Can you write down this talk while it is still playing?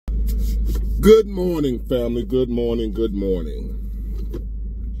Good morning, family. Good morning. Good morning.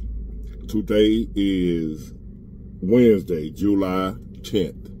 Today is Wednesday, July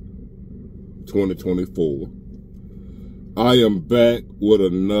 10th, 2024. I am back with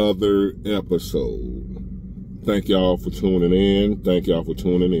another episode. Thank y'all for tuning in. Thank y'all for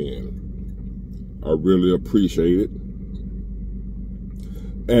tuning in. I really appreciate it.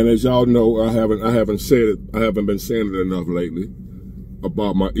 And as y'all know, I haven't been saying it enough lately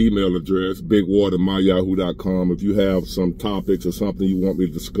about my email address, bigwater@yahoo.com. If you have some topics or something you want me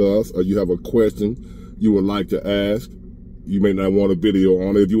to discuss, or you have a question you would like to ask, you may not want a video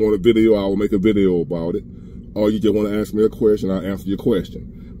on it. If you want a video, I will make a video about it. Or you just want to ask me a question, I'll answer your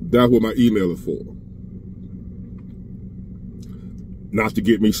question. That's what my email is for. Not to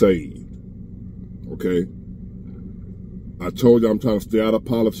get me saved. Okay? I told you I'm trying to stay out of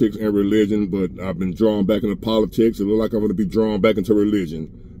politics and religion, but I've been drawn back into politics. It looks like I'm going to be drawn back into religion,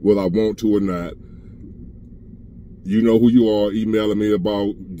 whether I want to or not. You know who you are, emailing me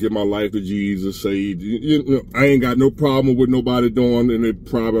about give my life to Jesus, say, I ain't got no problem with nobody doing in their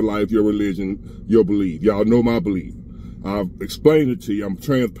private life, your religion, your belief. Y'all know my belief. I've explained it to you. I'm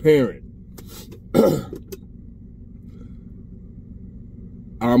transparent.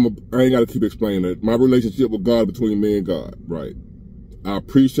 I ain't got to keep explaining it. My relationship with God between me and God, right? I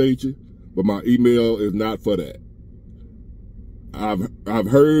appreciate you, but my email is not for that. I've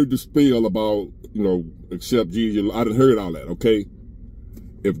heard the spiel about, accept Jesus. I done heard all that, okay?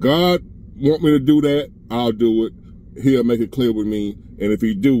 If God want me to do that, I'll do it. He'll make it clear with me. And if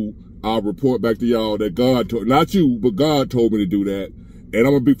he do, I'll report back to y'all that God told, not you, but God told me to do that. And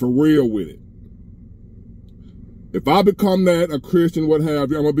I'm going to be for real with it. If I become that, a Christian, what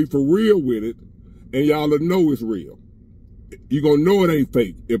have you, I'm going to be for real with it, and y'all will know it's real. You're going to know it ain't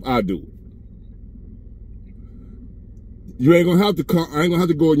fake if I do it. You ain't going to have to come, I ain't going to have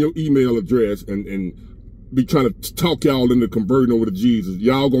to go in your email address and be trying to talk y'all into converting over to Jesus.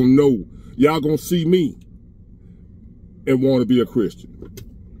 Y'all going to know, y'all going to see me and want to be a Christian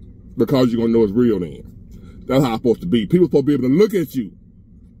because you're going to know it's real then. That's how it's supposed to be. People supposed to be able to look at you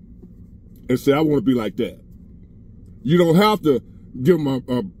and say, I want to be like that. You don't have to give them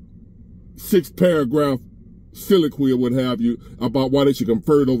a 6-paragraph soliloquy or what have you about why they should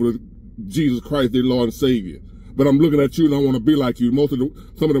convert over to Jesus Christ, their Lord and Savior. But I'm looking at you and I want to be like you.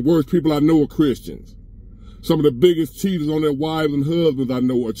 Some of the worst people I know are Christians. Some of the biggest cheaters on their wives and husbands I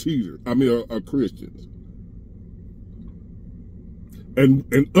know are cheaters. Are Christians.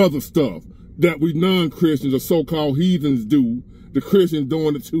 And other stuff that we non-Christians or so-called heathens do, the Christians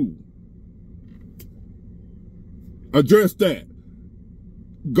doing it too. Address that.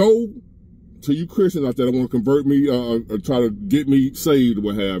 Go to you Christians out there that want to convert me or try to get me saved or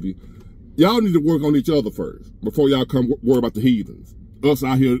what have you. Y'all need to work on each other first before y'all come worry about the heathens. Us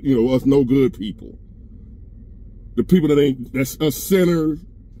out here, us no good people. The people that's us sinners.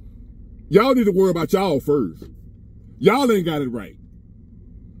 Y'all need to worry about y'all first. Y'all ain't got it right.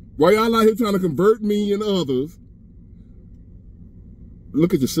 While y'all out here trying to convert me and others,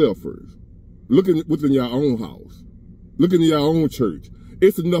 look at yourself first. Look within your own house. Look into your own church.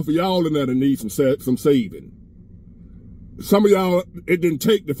 It's enough of y'all in there that need some saving. Some of y'all, it didn't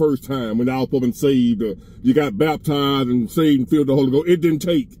take the first time when y'all been saved, or you got baptized and saved and filled with the Holy Ghost. It didn't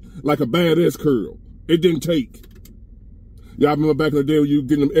take like a bad S-curl. It didn't take. Y'all remember back in the day when you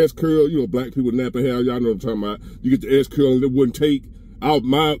getting them S-curl, black people napping hair, y'all know what I'm talking about. You get the S-curl and it wouldn't take. That's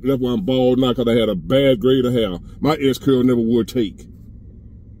why I'm bald now, because I had a bad grade of hair. My S-curl never would take.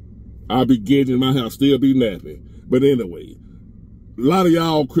 I'll be getting in my house, still be nappy. But anyway, a lot of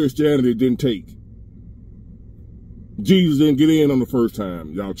y'all Christianity didn't take. Jesus didn't get in on the first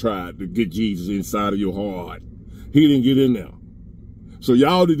time. Y'all tried to get Jesus inside of your heart. He didn't get in there. So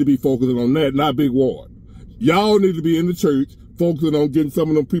y'all need to be focusing on that, not Big Ward. Y'all need to be in the church, focusing on getting some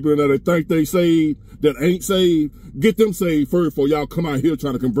of them people in there that think they saved, that ain't saved. Get them saved first before y'all come out here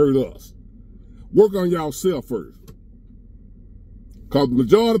trying to convert us. Work on y'all self first. Because the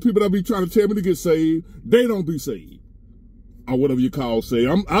majority of people that be trying to tell me to get saved, they don't be saved. Or whatever you call saved.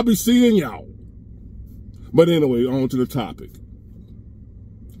 I'll be seeing y'all. But anyway, on to the topic.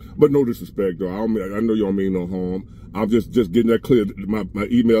 But no disrespect, though. I know you don't mean no harm. I'm just getting that clear. My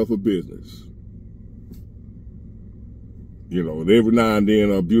email for business. And every now and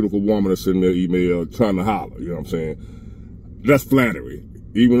then a beautiful woman is sending their email trying to holler. You know what I'm saying? That's flattery.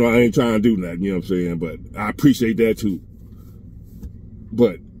 Even though I ain't trying to do nothing, you know what I'm saying? But I appreciate that too.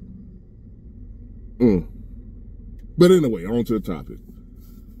 But anyway, on to the topic.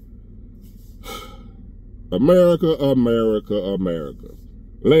 America, America, America.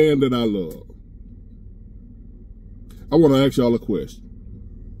 Land that I love. I want to ask y'all a question.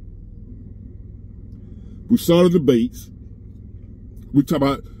 We saw the debates. We talk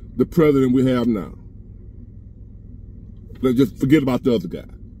about the president we have now. Let's just forget about the other guy.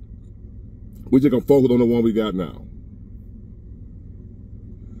 We're just going to focus on the one we got now.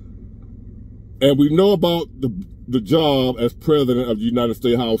 And we know about the job as president of the United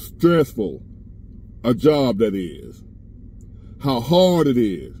States, how stressful a job that is, how hard it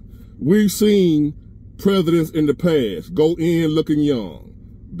is. We've seen presidents in the past go in looking young.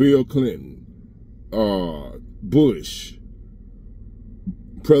 Bill Clinton, Bush,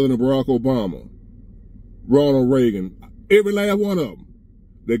 President Barack Obama, Ronald Reagan, every last one of them.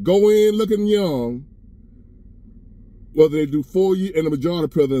 They go in looking young, whether they do 4 years, and the majority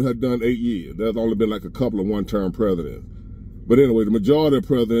of presidents have done 8 years. There's only been like a couple of one-term presidents. But anyway, the majority of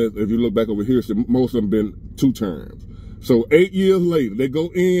presidents, if you look back over here, most of them been 2 terms. So 8 years later, they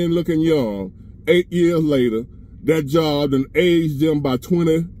go in looking young. 8 years later, that job then aged them by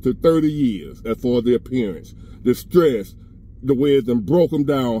 20 to 30 years as far as their appearance. The stress, the way it then broke them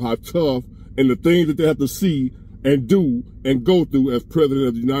down, how tough, and the things that they have to see and do and go through as president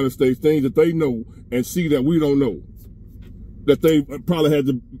of the United States, things that they know and see that we don't know, that they probably had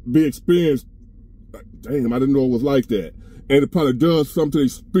to be experienced. Damn, I didn't know it was like that. And it probably does something to their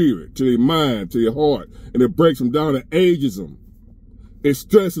spirit, to their mind, to their heart, and it breaks them down, it ages them. It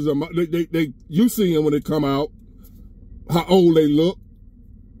stresses them. You see them when they come out, how old they look.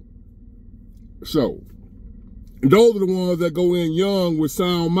 So, those are the ones that go in young with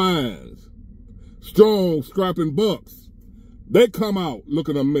sound minds, strong, scrapping bucks. They come out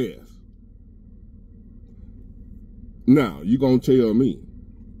looking a mess. Now, you gonna tell me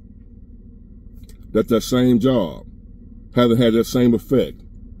that that same job hasn't had that same effect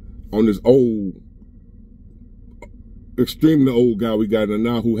on this old, extremely old guy we got in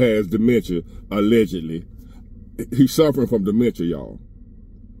now who has dementia, allegedly. He's suffering from dementia, y'all.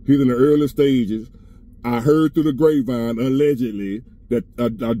 He's in the early stages. I heard through the grapevine, allegedly,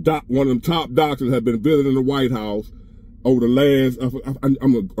 that one of them top doctors have been visiting the White House over the last, I'm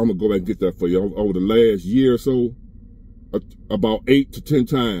gonna go back and get that for you, over the last year or so, about 8 to 10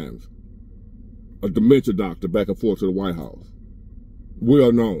 times, a dementia doctor back and forth to the White House.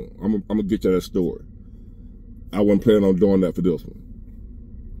 Well known. I'm gonna get you that story. I wasn't planning on doing that for this one.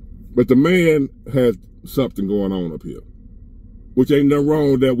 But the man has something going on up here, which ain't nothing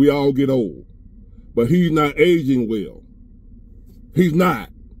wrong with that. We all get old. But he's not aging well. He's not.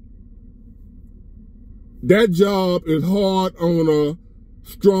 That job is hard on a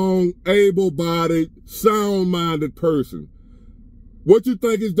strong, able-bodied, sound-minded person. What you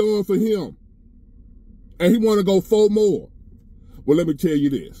think he's doing for him? And he want to go 4 more. Well, let me tell you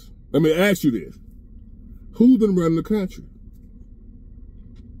this. Let me ask you this. Who's been running the country?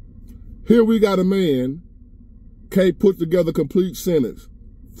 Here we got a man can't put together a complete sentence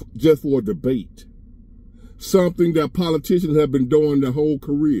just for a debate. Something that politicians have been doing their whole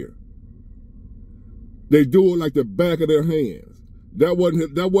career. They do it like the back of their hands. That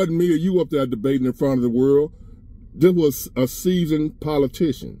wasn't me or you up there debating in front of the world. This was a seasoned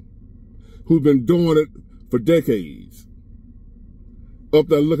politician who's been doing it for decades. Up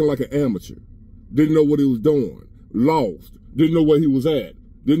there looking like an amateur. Didn't know what he was doing. Lost. Didn't know where he was at.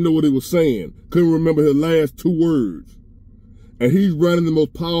 Didn't know what he was saying. Couldn't remember his last 2 words. And he's running the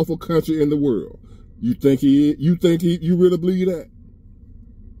most powerful country in the world. You think he is? You really believe that?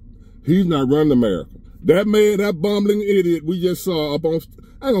 He's not running America. That man, that bumbling idiot we just saw up on,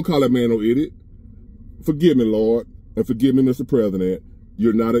 I ain't gonna call that man no idiot. Forgive me, Lord, and forgive me, Mr. President.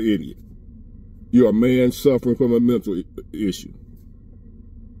 You're not an idiot. You're a man suffering from a mental issue.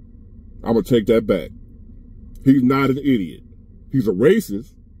 I'm gonna take that back. He's not an idiot. He's a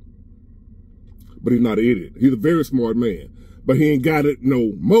racist, but he's not an idiot. He's a very smart man, but he ain't got it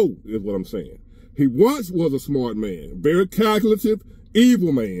no more, is what I'm saying. He once was a smart man, very calculative,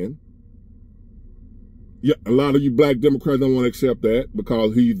 evil man. Yeah, a lot of you black Democrats don't want to accept that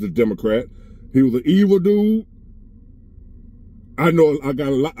because he's the Democrat. He was an evil dude. I know I got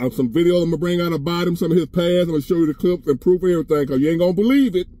a lot of some videos I'm gonna bring out about him, some of his past. I'm gonna show you the clips and proof of everything because you ain't gonna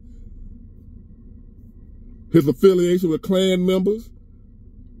believe it. His affiliation with Klan members,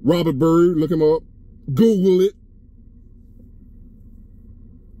 Robert Byrd, look him up, Google it.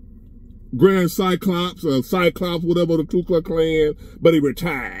 Grand Cyclops, or Cyclops, whatever, the Ku Klux Klan, but he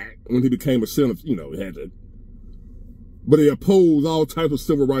retired when he became a senator. You know, he had to. But he opposed all types of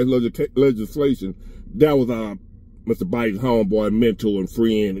civil rights legislation. That was Mr. Biden's homeboy, mentor, and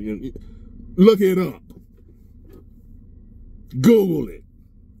friend. Look it up. Google it.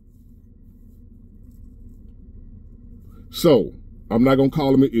 So, I'm not going to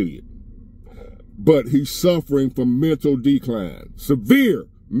call him an idiot. But he's suffering from mental decline. Severe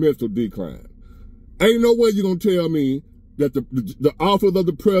mental decline. Ain't no way you're going to tell me that the office of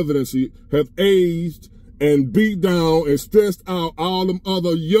the presidency have aged and beat down and stressed out all them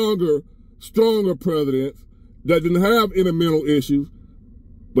other younger, stronger presidents that didn't have any mental issues,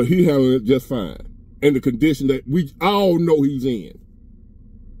 but he handled it just fine in the condition that we all know he's in.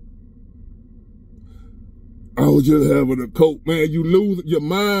 I was just having a coke, man. You lose, your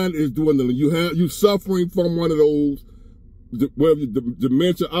mind is dwindling. You suffering from one of those, whether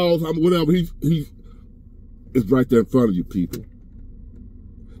dementia, Alzheimer's, whatever. He's right there in front of you, people.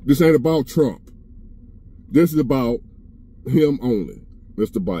 This ain't about Trump. This is about him only,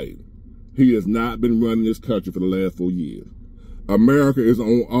 Mr. Biden. He has not been running this country for the last 4 years. America is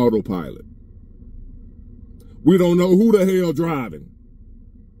on autopilot. We don't know who the hell driving.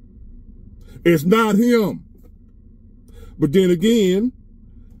 It's not him. But then again,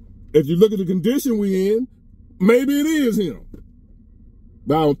 if you look at the condition we in, maybe it is him.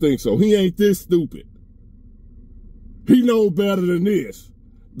 But I don't think so. He ain't this stupid. He knows better than this.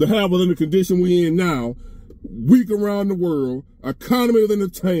 To have us in the condition we in now, weak around the world, economy is in the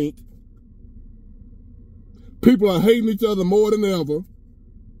tank, people are hating each other more than ever.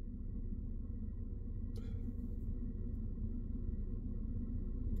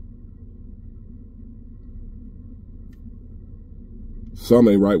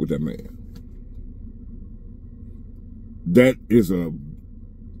 Something ain't right with that man. That is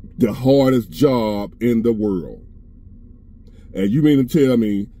the hardest job in the world. And you mean to tell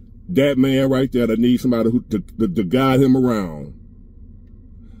me that man right there that needs somebody to guide him around,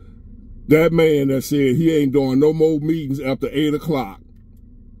 that man that said he ain't doing no more meetings after 8 o'clock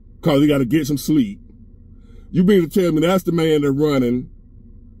because he got to get some sleep, you mean to tell me that's the man that's running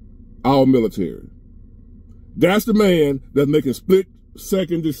our military? That's the man that's making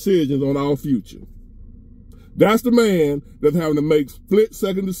split-second decisions on our future. That's the man that's having to make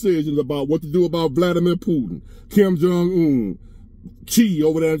split-second decisions about what to do about Vladimir Putin, Kim Jong-un, Xi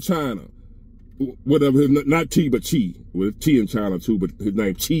over there in China. Whatever his name, not T, but Xi. Well, T in China too, but his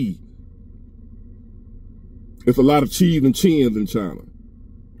name Xi. It's a lot of Chi's and Chins in China.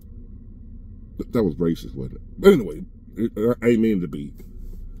 That was racist, wasn't it? But anyway, I ain't mean to be.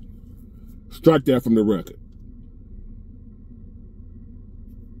 Strike that from the record.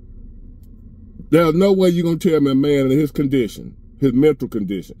 There's no way you're going to tell me a man in his condition, his mental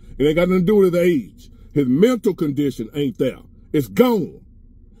condition. It ain't got nothing to do with his age. His mental condition ain't there. It's gone.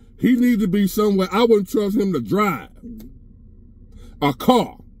 He needs to be somewhere. I wouldn't trust him to drive a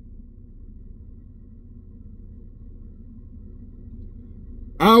car.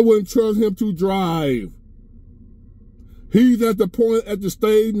 I wouldn't trust him to drive. He's at the point, at the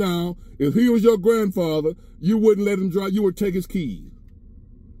stage now, if he was your grandfather, you wouldn't let him drive. You would take his keys.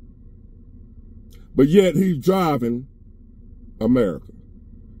 But yet he's driving America.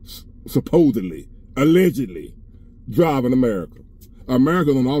 Supposedly, allegedly driving America.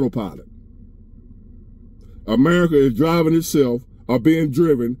 America's on autopilot. America is driving itself or being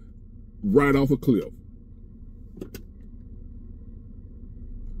driven right off a cliff.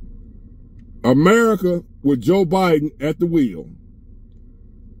 America with Joe Biden at the wheel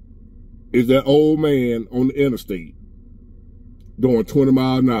is that old man on the interstate doing 20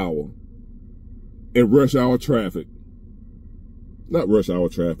 miles an hour in rush hour traffic. Not rush hour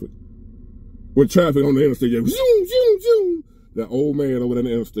traffic. When traffic on the interstate, zoom, zoom, zoom. That old man over there in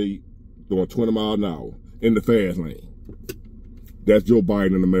the interstate doing 20 miles an hour in the fast lane. That's Joe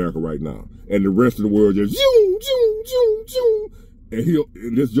Biden in America right now. And the rest of the world just zoom, zoom, zoom, zoom.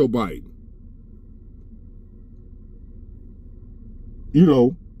 And this Joe Biden. You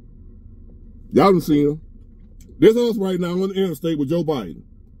know, y'all done seen him. There's us right now on the interstate with Joe Biden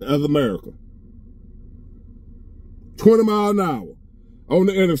as America. 20 miles an hour on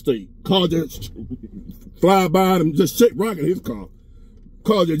the interstate. Car just fly by and just shake rocking his car.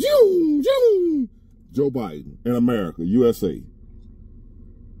 Car just zoom, zoom. Joe Biden in America, USA.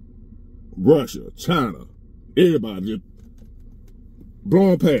 Russia, China, everybody just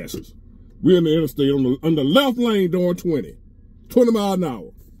blowing passes. We're in the interstate on the left lane doing 20 miles an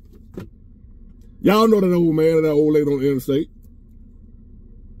hour. Y'all know that old man and that old lady on the interstate.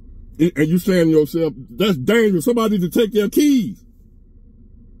 And you saying to yourself, that's dangerous. Somebody needs to take their keys.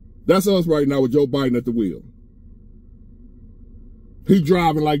 That's us right now with Joe Biden at the wheel. He's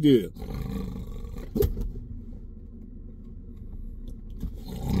driving like this.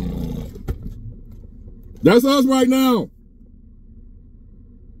 That's us right now.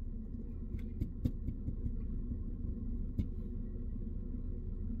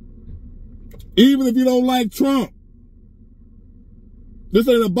 Even if you don't like Trump. This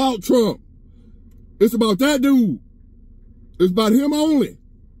ain't about Trump. It's about that dude. It's about him only.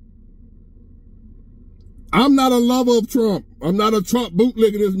 I'm not a lover of Trump. I'm not a Trump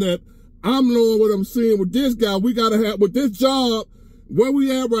bootlegger, this and that. I'm knowing what I'm seeing with this guy. We got to have, with this job, where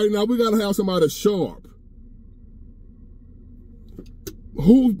we at right now, we got to have somebody sharp.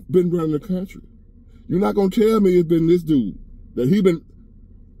 Who's been running the country? You're not going to tell me it's been this dude. That he been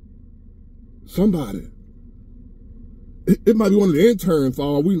somebody. It might be one of the interns for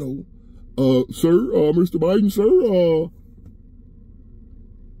all we know. Sir, Mr. Biden, sir,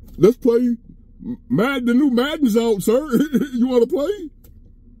 let's play Madden. The new Madden's out, sir. You want to play?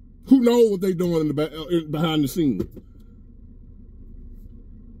 Who knows what they doing in the behind the scenes?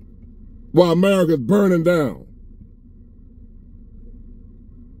 While America's burning down.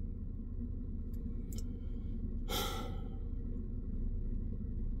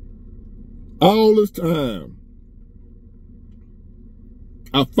 All this time,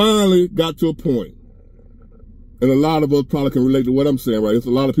 I finally got to a point, and a lot of us probably can relate to what I'm saying, right? There's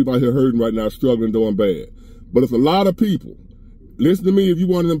a lot of people out here hurting right now, struggling, doing bad. But it's a lot of people. Listen to me if you're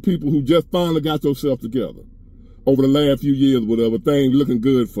one of them people who just finally got yourself together over the last few years, whatever, things looking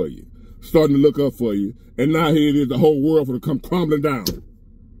good for you, starting to look up for you, and now here it is, the whole world going to come crumbling down.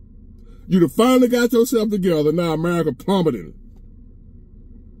 You done finally got yourself together, now America plummeting.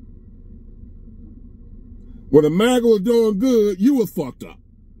 When America was doing good, you was fucked up.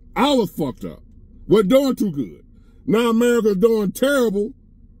 I was fucked up. Wasn't doing too good. Now America's doing terrible.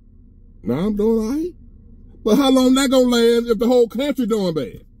 Now I'm doing all right. But how long that gonna last if the whole country doing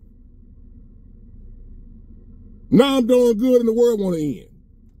bad? Now I'm doing good and the world wanna end.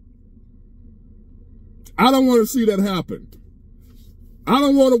 I don't want to see that happen. I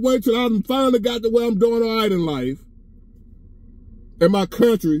don't want to wait till I finally got to where I'm doing all right in life and my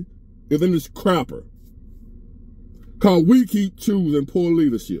country is in this crapper. Because we keep choosing poor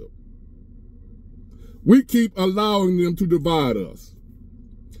leadership. We keep allowing them to divide us.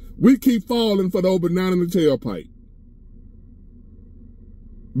 We keep falling for the old banana in the tailpipe.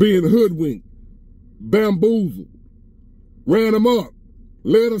 Being hoodwinked, bamboozled, ran them up,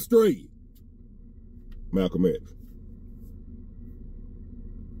 led astray. Malcolm X.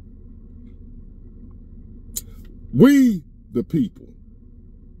 We, the people,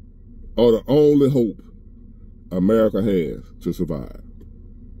 are the only hope America has to survive.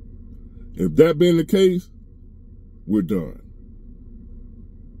 If that being the case, we're done.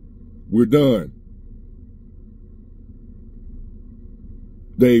 We're done.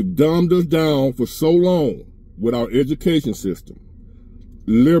 They've dumbed us down for so long with our education system.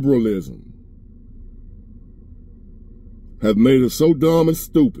 Liberalism has made us so dumb and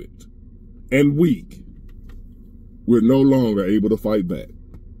stupid and weak, we're no longer able to fight back.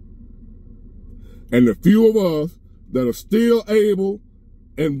 And the few of us that are still able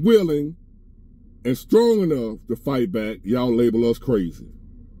and willing and strong enough to fight back, y'all label us crazy,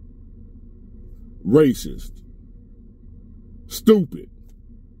 racist, stupid,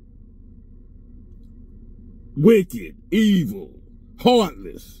 wicked, evil,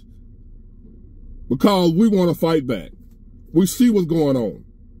 heartless, because we want to fight back. We see what's going on.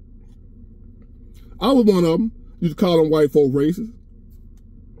 I was one of them. Used to call them white folk racist.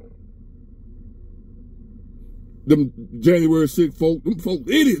 Them January 6th folk, them folks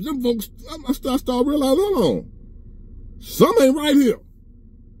idiots. Them folks, I start realizing, hold on. Something ain't right here.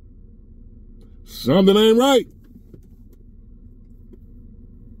 Something ain't right.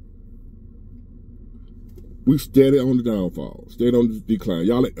 We steady on the downfall, steady on the decline.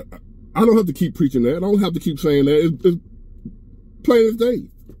 Y'all, I don't have to keep preaching that. I don't have to keep saying that. It's plain as day.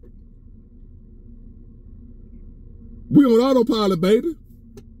 We're on autopilot, baby.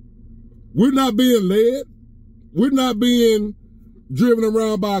 We're not being led. We're not being driven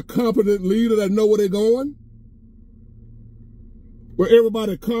around by a competent leader that know where they're going. Where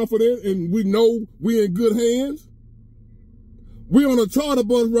everybody's confident and we know we're in good hands. We're on a charter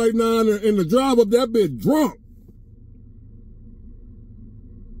bus right now and the driver of that bitch drunk.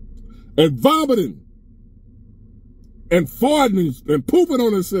 And vomiting. And farting and pooping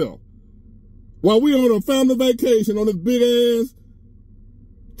on himself. While we on a family vacation on this big ass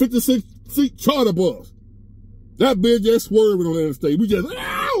 56-seat charter bus. That bitch just swerving on the interstate. We just,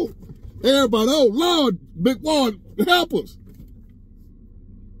 ow! Everybody, oh Lord, Big One, help us.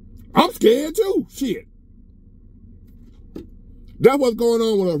 I'm scared too. Shit. That's what's going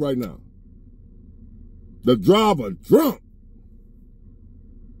on with us right now. The driver drunk.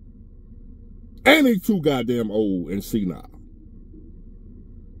 And he's too goddamn old and senile.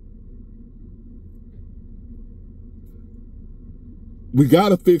 We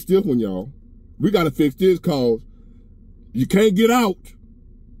gotta fix this one, y'all. We gotta fix this cause you can't get out.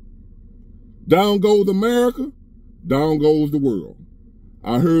 Down goes America, down goes the world.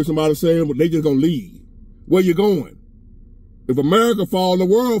 I heard somebody saying, well, they just gonna leave. Where you going? If America fall, the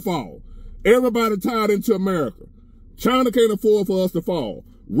world fall. Everybody tied into America. China can't afford for us to fall.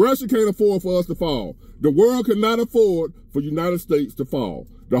 Russia can't afford for us to fall. The world cannot afford for the United States to fall.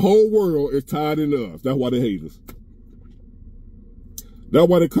 The whole world is tied into us. That's why they hate us. That's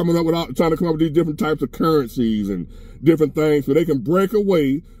why they're coming up with, trying to come up with these different types of currencies and different things so they can break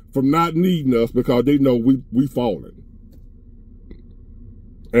away from not needing us because they know we falling.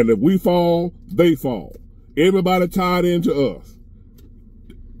 And if we fall, they fall. Everybody tied into us.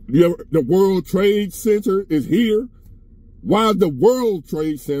 The World Trade Center is here. Why is the World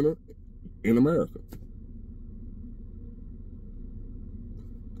Trade Center in America?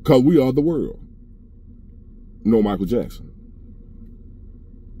 Because we are the world. No Michael Jackson.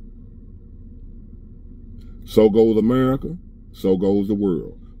 So goes America, so goes the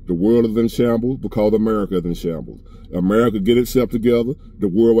world. The world is in shambles because America is in shambles. America get itself together, the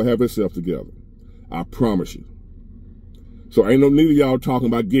world will have itself together. I promise you. So ain't no need of y'all talking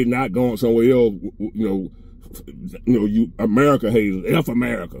about getting out, going somewhere else, you America haters, F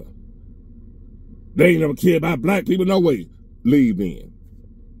America. They ain't never cared about black people, no way. Leave then.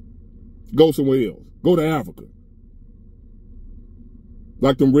 Go somewhere else. Go to Africa.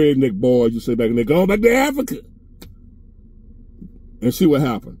 Like them redneck boys you say back in there, go back to Africa. And see what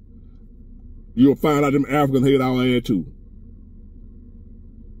happened. You'll find out them Africans hate our ass too.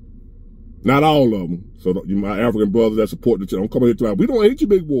 Not all of them. So my African brothers that support the channel, don't come here to we don't hate you,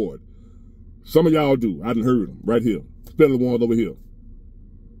 big boy. Some of y'all do. I done heard them right here. Especially the ones over here.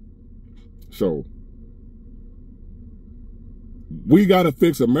 So we gotta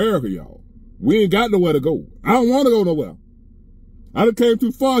fix America, y'all. We ain't got nowhere to go. I don't want to go nowhere. I done came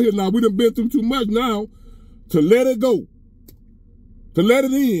too far here now. We done been through too much now to let it go. To let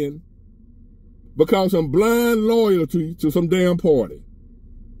it in because some blind loyalty to some damn party.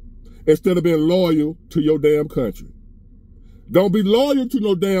 Instead of being loyal to your damn country. Don't be loyal to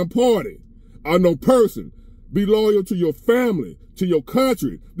no damn party or no person. Be loyal to your family, to your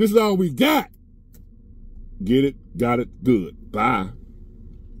country. This is all we got. Get it? Got it? Good. Bye.